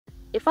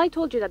If I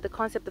told you that the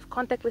concept of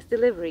contactless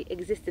delivery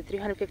existed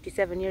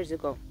 357 years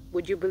ago,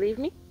 would you believe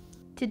me?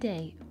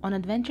 Today, on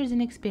Adventures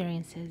and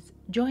Experiences,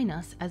 join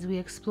us as we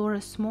explore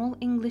a small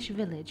English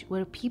village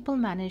where people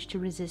managed to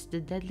resist the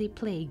deadly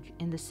plague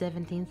in the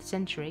 17th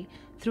century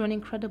through an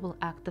incredible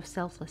act of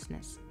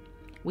selflessness.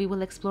 We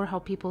will explore how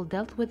people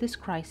dealt with this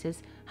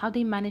crisis, how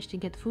they managed to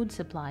get food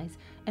supplies,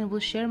 and we'll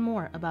share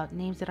more about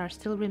names that are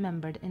still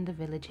remembered in the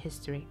village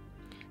history.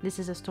 This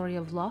is a story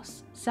of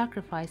loss,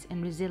 sacrifice,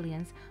 and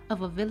resilience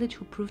of a village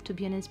who proved to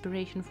be an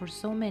inspiration for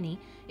so many,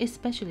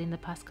 especially in the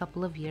past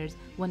couple of years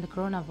when the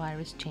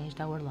coronavirus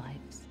changed our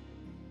lives.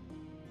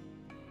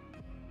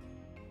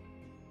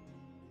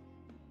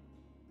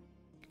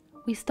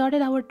 We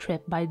started our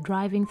trip by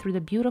driving through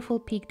the beautiful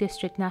Peak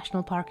District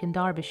National Park in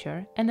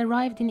Derbyshire and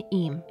arrived in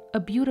Eyam, a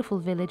beautiful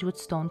village with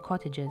stone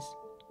cottages.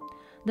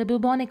 The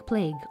bubonic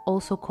plague,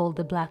 also called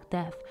the Black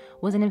Death,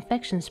 was an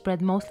infection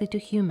spread mostly to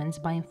humans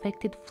by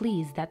infected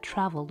fleas that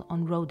traveled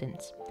on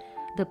rodents.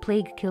 The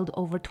plague killed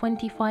over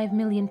 25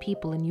 million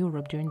people in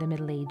Europe during the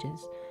Middle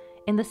Ages.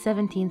 In the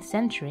 17th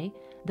century,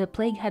 the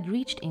plague had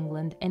reached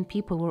England and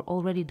people were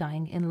already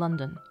dying in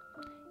London.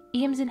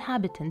 Eyam's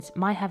inhabitants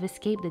might have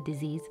escaped the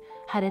disease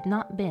had it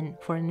not been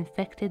for an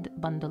infected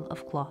bundle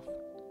of cloth.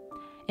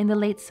 In the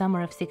late summer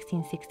of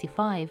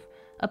 1665,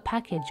 a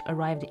package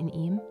arrived in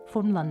Eyam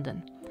from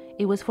London.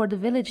 It was for the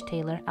village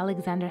tailor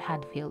Alexander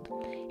Hadfield.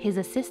 His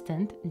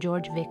assistant,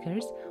 George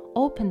Vickers,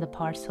 opened the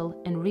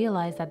parcel and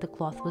realized that the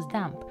cloth was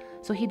damp,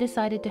 so he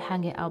decided to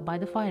hang it out by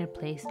the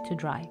fireplace to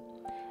dry.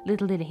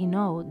 Little did he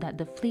know that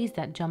the fleas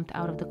that jumped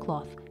out of the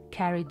cloth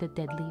carried the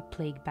deadly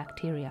plague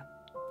bacteria.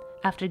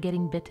 After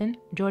getting bitten,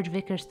 George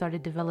Vickers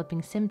started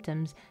developing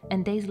symptoms,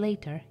 and days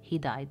later, he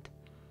died.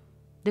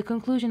 The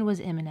conclusion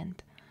was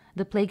imminent.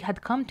 The plague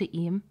had come to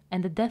Eyam,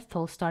 and the death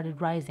toll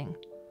started rising.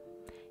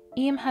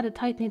 Eyam had a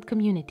tight-knit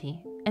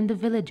community, and the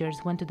villagers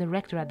went to the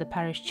rector at the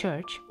parish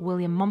church,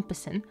 William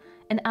Mompesson,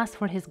 and asked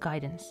for his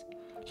guidance.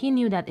 He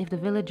knew that if the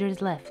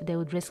villagers left, they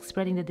would risk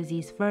spreading the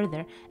disease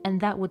further,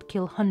 and that would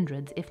kill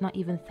hundreds, if not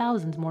even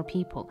thousands more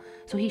people,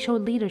 so he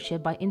showed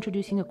leadership by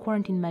introducing a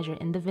quarantine measure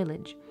in the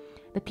village.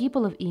 The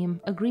people of Eyam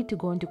agreed to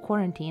go into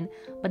quarantine,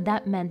 but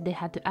that meant they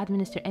had to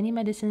administer any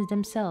medicines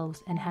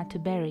themselves and had to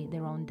bury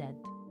their own dead.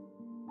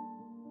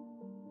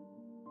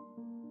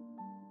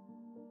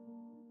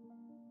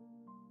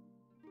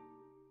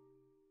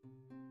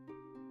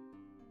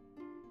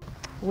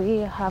 We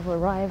have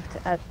arrived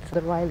at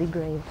the Riley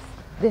graves.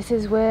 This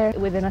is where,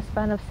 within a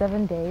span of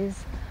 7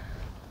 days,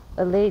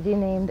 a lady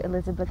named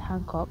Elizabeth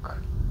Hancock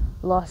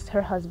lost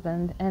her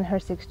husband and her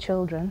 6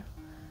 children.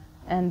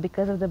 And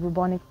because of the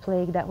bubonic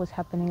plague that was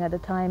happening at the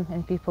time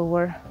and people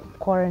were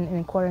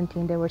in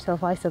quarantine, they were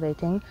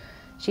self-isolating,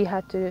 she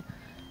had to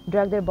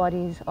drag their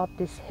bodies up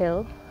this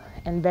hill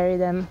and bury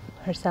them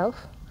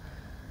herself.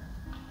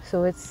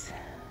 So it's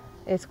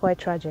quite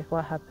tragic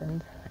what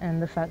happened,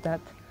 and the fact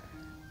that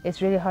it's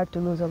really hard to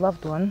lose a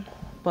loved one,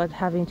 but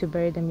having to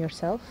bury them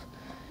yourself,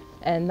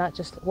 and not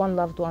just one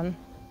loved one,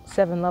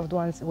 7 loved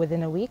ones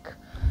within a week.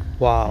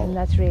 Wow. And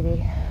that's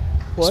really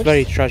worse. It's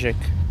very tragic.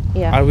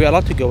 Yeah. Are we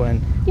allowed to go in?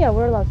 Yeah,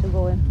 we're allowed to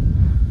go in.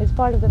 It's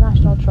part of the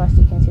National Trust.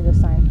 You can see the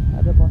sign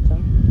at the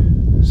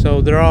bottom. So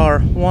there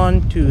are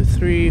 1, 2,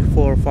 3,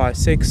 4, 5,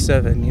 6,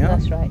 7, yeah?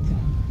 That's right.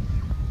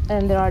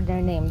 And there are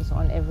their names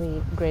on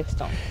every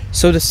gravestone.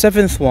 So the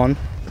 7th one,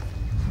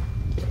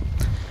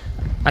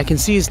 I can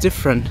see is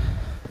different.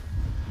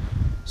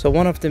 So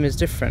one of them is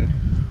different.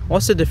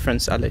 What's the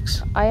difference,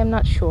 Alex? I am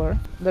not sure.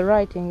 The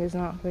writing is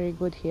not very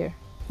good here.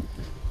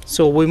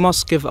 So we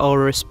must give our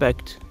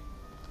respect.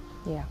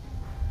 Yeah.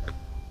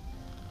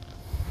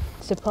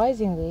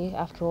 Surprisingly,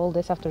 after all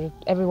this, after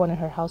everyone in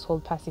her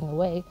household passing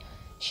away,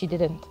 she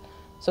didn't.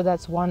 So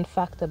that's one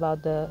fact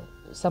about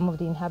some of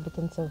the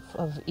inhabitants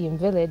of Eyam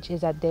village,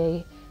 is that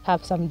they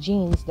have some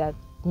genes that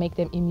make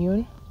them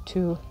immune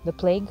to the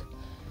plague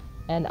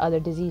and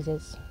other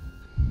diseases.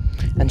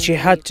 And she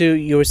had to,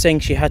 you were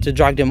saying she had to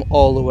drag them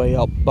all the way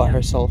up by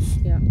herself.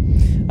 Yeah.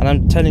 And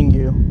I'm telling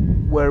you,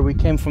 where we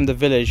came from the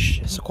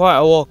village, it's quite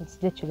a walk.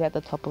 It's literally at the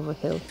top of a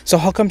hill. So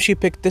how come she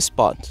picked this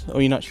spot?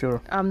 Are you not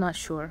sure? I'm not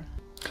sure.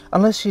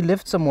 Unless she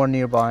lived somewhere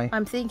nearby.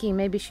 I'm thinking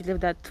maybe she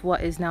lived at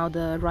what is now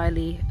the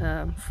Riley,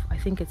 I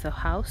think it's a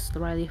house, the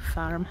Riley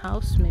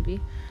farmhouse, maybe.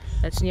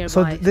 That's nearby.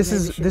 So this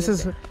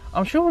is,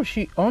 I'm sure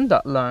she owned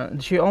that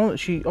land. She owned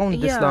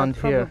this land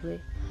probably.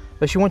 Here.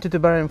 But she wanted to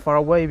bury him far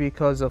away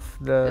because of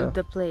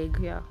the plague,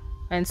 yeah.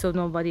 And so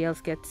nobody else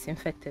gets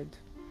infected.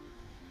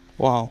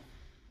 Wow.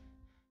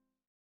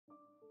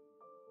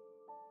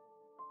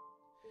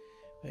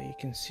 You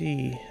can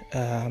see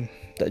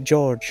that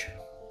George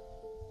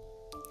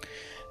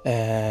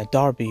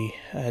Darby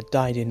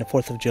died in the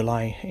 4th of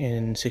July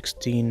in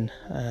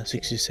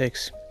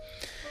 1666,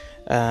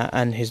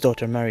 and his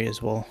daughter Mary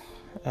as well.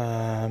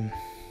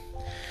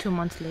 2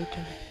 months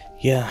later.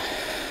 Yeah.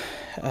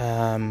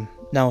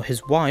 Now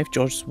his wife,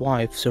 George's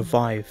wife,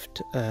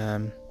 survived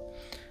and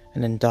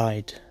then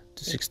died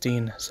to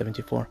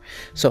 1674.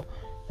 So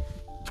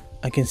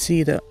I can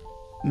see that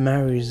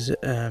Mary's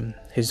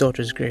his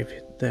daughter's grave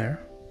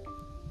there.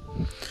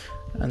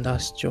 And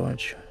that's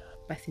George.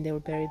 I think they were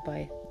buried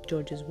by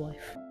George's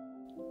wife.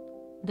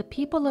 The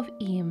people of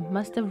Eyam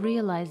must have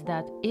realized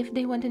that if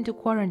they went into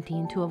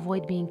quarantine to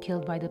avoid being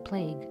killed by the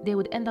plague, they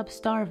would end up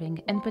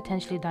starving and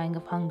potentially dying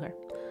of hunger.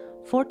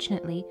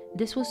 Fortunately,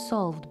 this was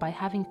solved by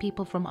having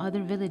people from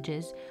other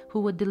villages who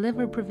would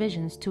deliver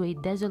provisions to a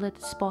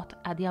desolate spot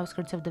at the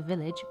outskirts of the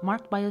village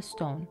marked by a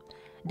stone.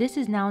 This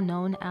is now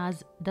known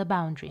as the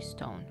boundary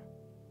stone.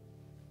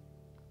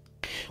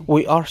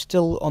 We are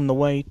still on the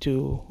way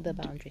to The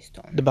boundary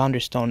stone. the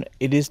boundary stone.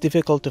 It is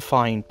difficult to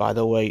find, by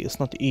the way. It's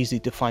not easy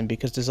to find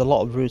because there's a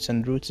lot of routes,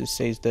 and routes it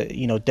says that,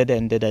 you know, dead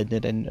end,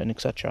 and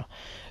etc.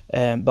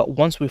 But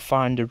once we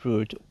find the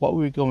route, what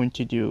we're going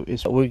to do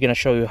is we're going to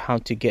show you how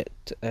to get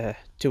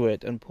to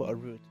it and put a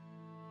route.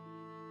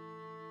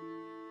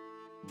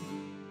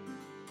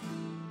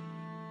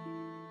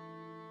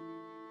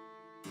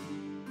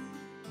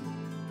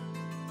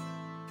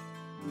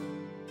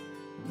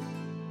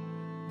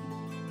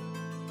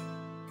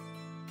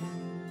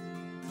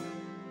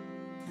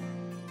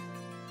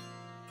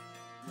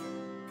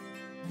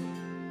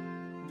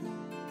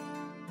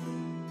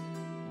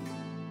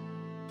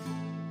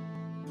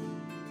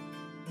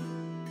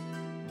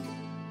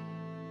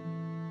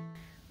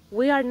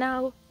 We are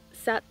now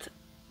sat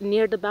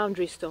near the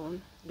boundary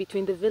stone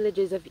between the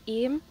villages of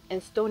Eyam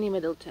and Stony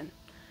Middleton.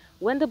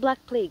 When the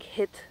Black Plague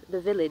hit the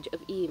village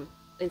of Eyam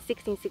in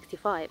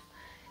 1665,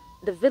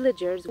 the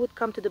villagers would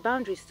come to the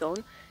boundary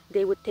stone.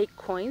 They would take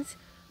coins,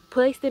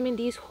 place them in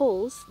these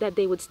holes that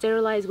they would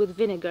sterilize with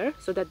vinegar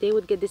so that they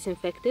would get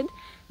disinfected.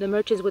 The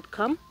merchants would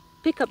come,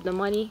 pick up the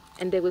money,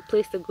 and they would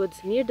place the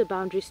goods near the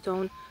boundary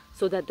stone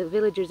so that the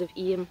villagers of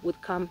Eyam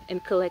would come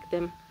and collect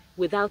them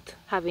without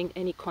having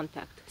any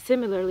contact.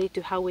 Similarly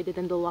to how we did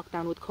in the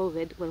lockdown with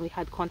COVID when we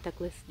had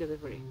contactless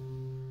delivery.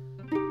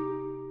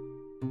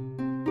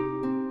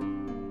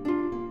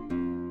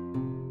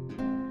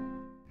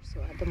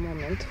 So at the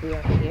moment we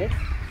are here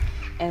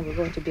and we're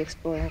going to be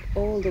exploring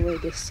all the way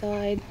this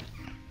side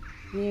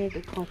near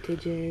the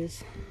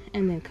cottages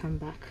and then come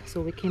back.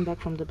 So we came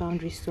back from the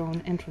boundary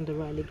stone and from the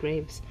Riley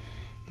graves.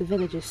 The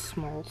village is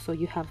small, so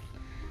you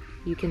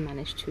can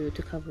manage to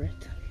cover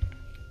it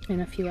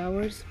in a few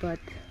hours, but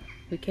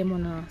we came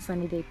on a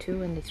sunny day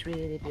too, and it's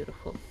really, really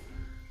beautiful.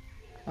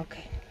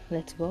 Okay,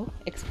 let's go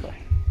explore.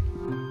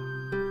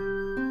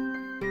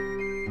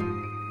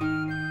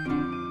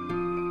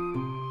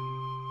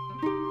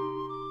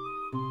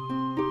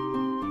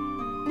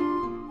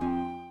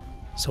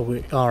 So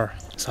we are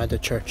inside the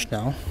church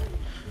now,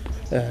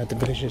 the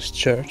village's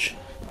church,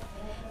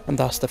 and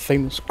that's the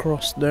famous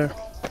cross there.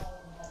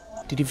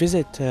 Did you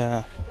visit?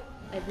 I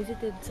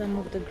visited some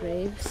of the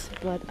graves,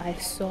 but I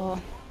saw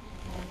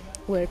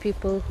where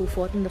people who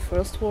fought in the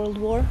First World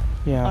War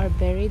are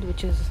buried,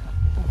 which is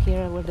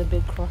here where the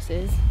big cross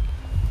is.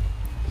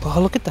 Oh,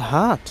 look at the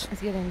hat.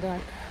 It's getting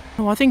dark.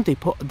 No, I think they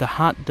put the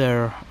hat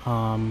there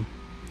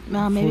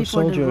Maybe for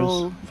soldiers. the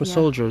role. For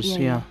soldiers,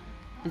 yeah.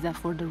 Is that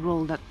for the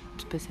role that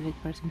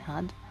specific person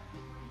had?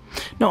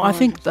 No, I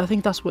think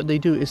that's what they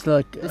do. It's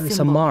like it's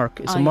a mark.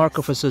 It's a mark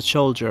of a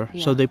soldier.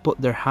 Yeah. So they put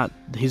their hat,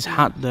 his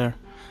hat there.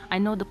 I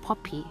know the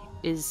poppy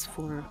is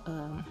for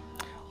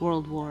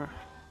World War.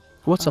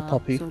 What's a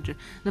poppy? Soldier.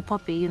 The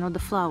poppy, you know, the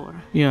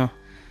flower. Yeah.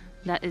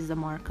 That is the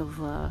mark of,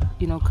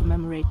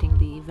 commemorating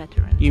the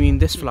veterans. You mean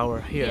this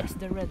flower here? Yes,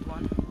 the red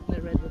one. The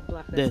red with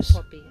black. That's This?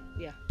 the poppy.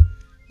 Yeah.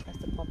 That's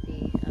the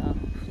poppy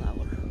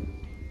flower.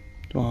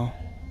 Wow.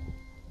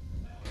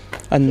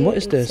 And Here what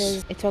is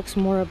this? It talks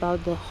more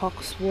about the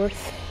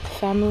Hawksworth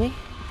family.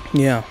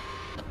 Yeah.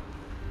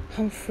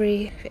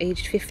 Humphrey,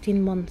 aged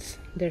 15 months,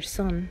 their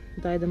son,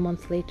 died a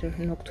month later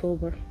in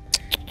October.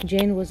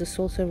 Jane was the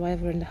sole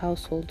survivor in the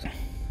household.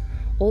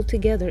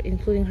 Altogether,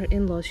 including her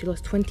in-laws, she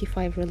lost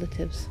 25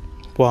 relatives.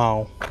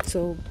 Wow.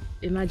 So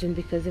imagine,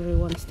 because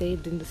everyone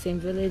stayed in the same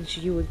village,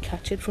 you would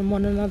catch it from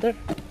one another.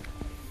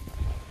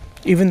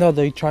 Even though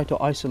they try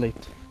to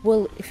isolate.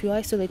 Well, if you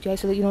isolate,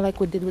 like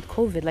we did with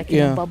COVID, like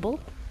in a bubble.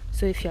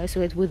 So if you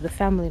isolate with the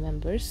family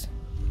members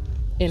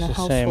in a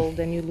household,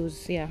 then you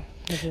lose,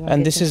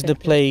 And this is the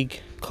plague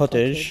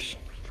cottage.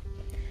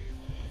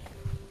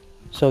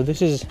 So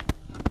this is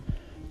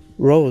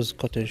Rose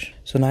cottage.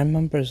 So 9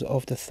 members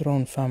of the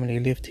Throne family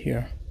lived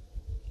here.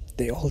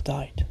 They all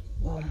died.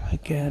 Oh my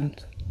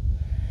God.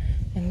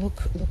 And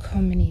look how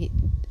many,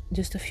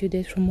 just a few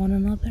days from one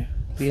another.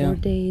 4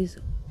 days,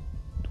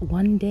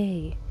 1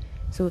 day.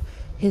 So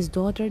his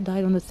daughter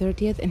died on the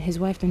 30th and his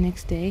wife the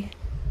next day.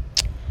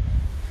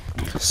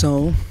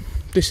 So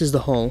this is the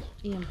hall.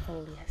 Eyam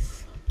Hall,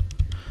 yes.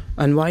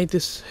 And why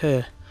this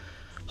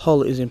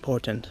hall is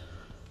important?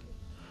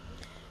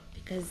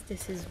 Because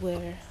this is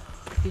where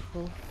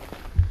people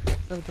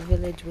of the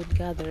village would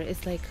gather.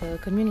 It's like a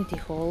community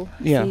hall.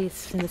 Yeah. See,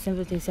 it's in the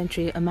 17th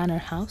century, a manor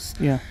house.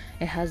 Yeah.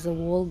 It has a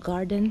wall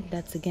garden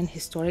that's again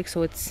historic,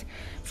 so it's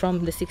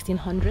from the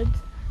 1600s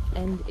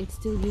and it's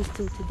still used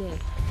till today.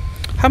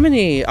 How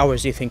many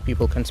hours do you think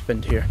people can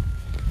spend here?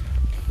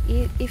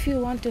 If you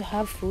want to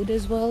have food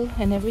as well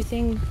and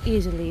everything,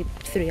 easily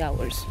 3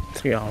 hours.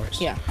 3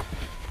 hours. Yeah.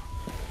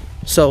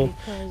 So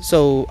Because-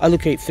 so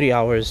allocate 3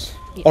 hours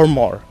Yeah. or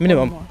more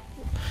minimum. Or more.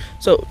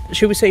 So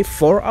should we say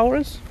 4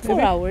 hours? 4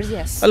 maybe? hours,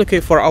 yes.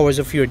 Allocate 4 hours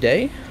of your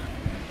day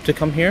to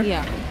come here.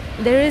 Yeah.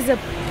 There is the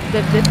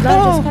largest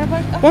car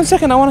park. Oh, 1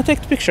 second, I want to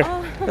take the picture.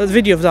 A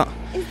video of that.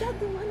 is that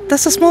the one?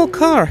 That's a small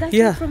car. That's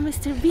Yeah. from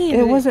Mr.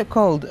 Bean. What's it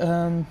called?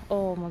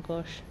 Oh my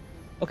gosh.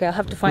 Okay, I'll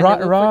have to find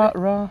Ra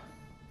it.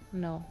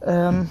 No.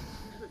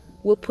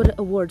 We'll put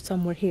a word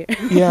somewhere here.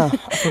 Yeah,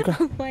 I forgot.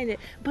 I'll find it.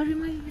 But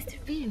remind me, Mr.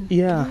 Bean.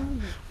 Yeah,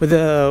 with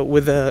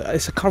a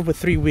it's a car with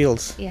 3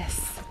 wheels. Yes.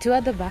 2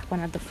 at the back, 1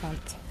 at the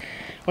front.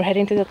 We're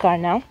heading to the car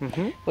now.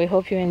 We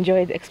hope you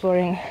enjoyed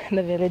exploring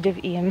the village of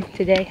Eyam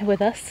today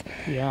with us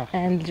Yeah.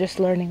 and just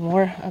learning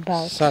more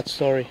about Sad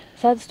story.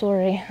 sad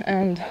story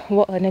and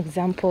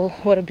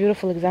what a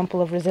beautiful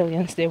example of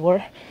resilience they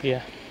were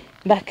Yeah.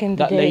 back in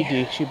the That day.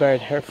 lady, she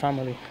buried her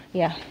family.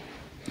 Yeah.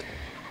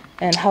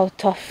 And how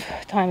tough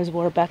times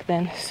were back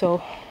then.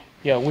 So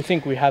Yeah, we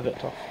think we have it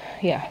tough,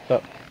 yeah,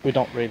 but we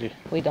don't really.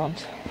 we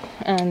don't.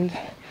 And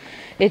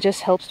it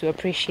just helps to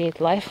appreciate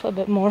life a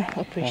bit more,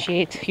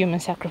 appreciate human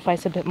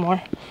sacrifice a bit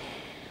more.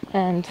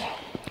 And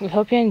we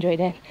hope you enjoyed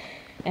it.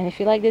 And if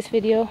you like this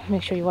video,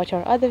 make sure you watch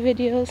our other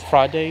videos.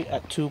 Friday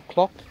at 2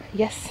 o'clock.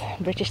 Yes,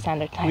 British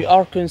Standard Time. We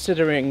are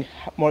considering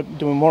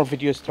doing more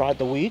videos throughout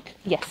the week.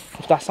 Yes,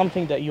 If that's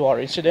something that you are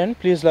interested in,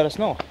 please let us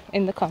know.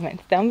 in the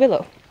comments down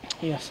below.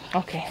 Yes.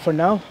 Okay. For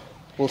now,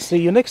 we'll see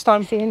you next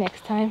time. See you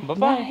next time.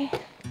 Bye-bye. Bye.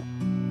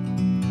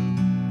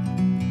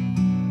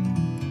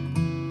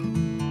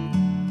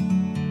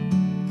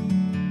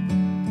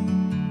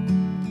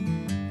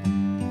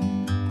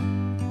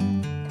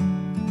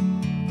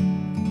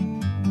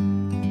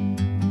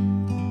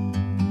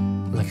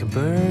 Like a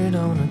bird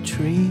on a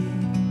tree,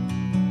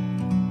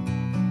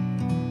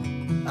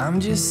 I'm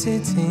just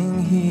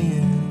sitting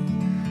here.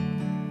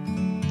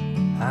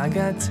 I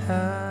got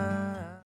time.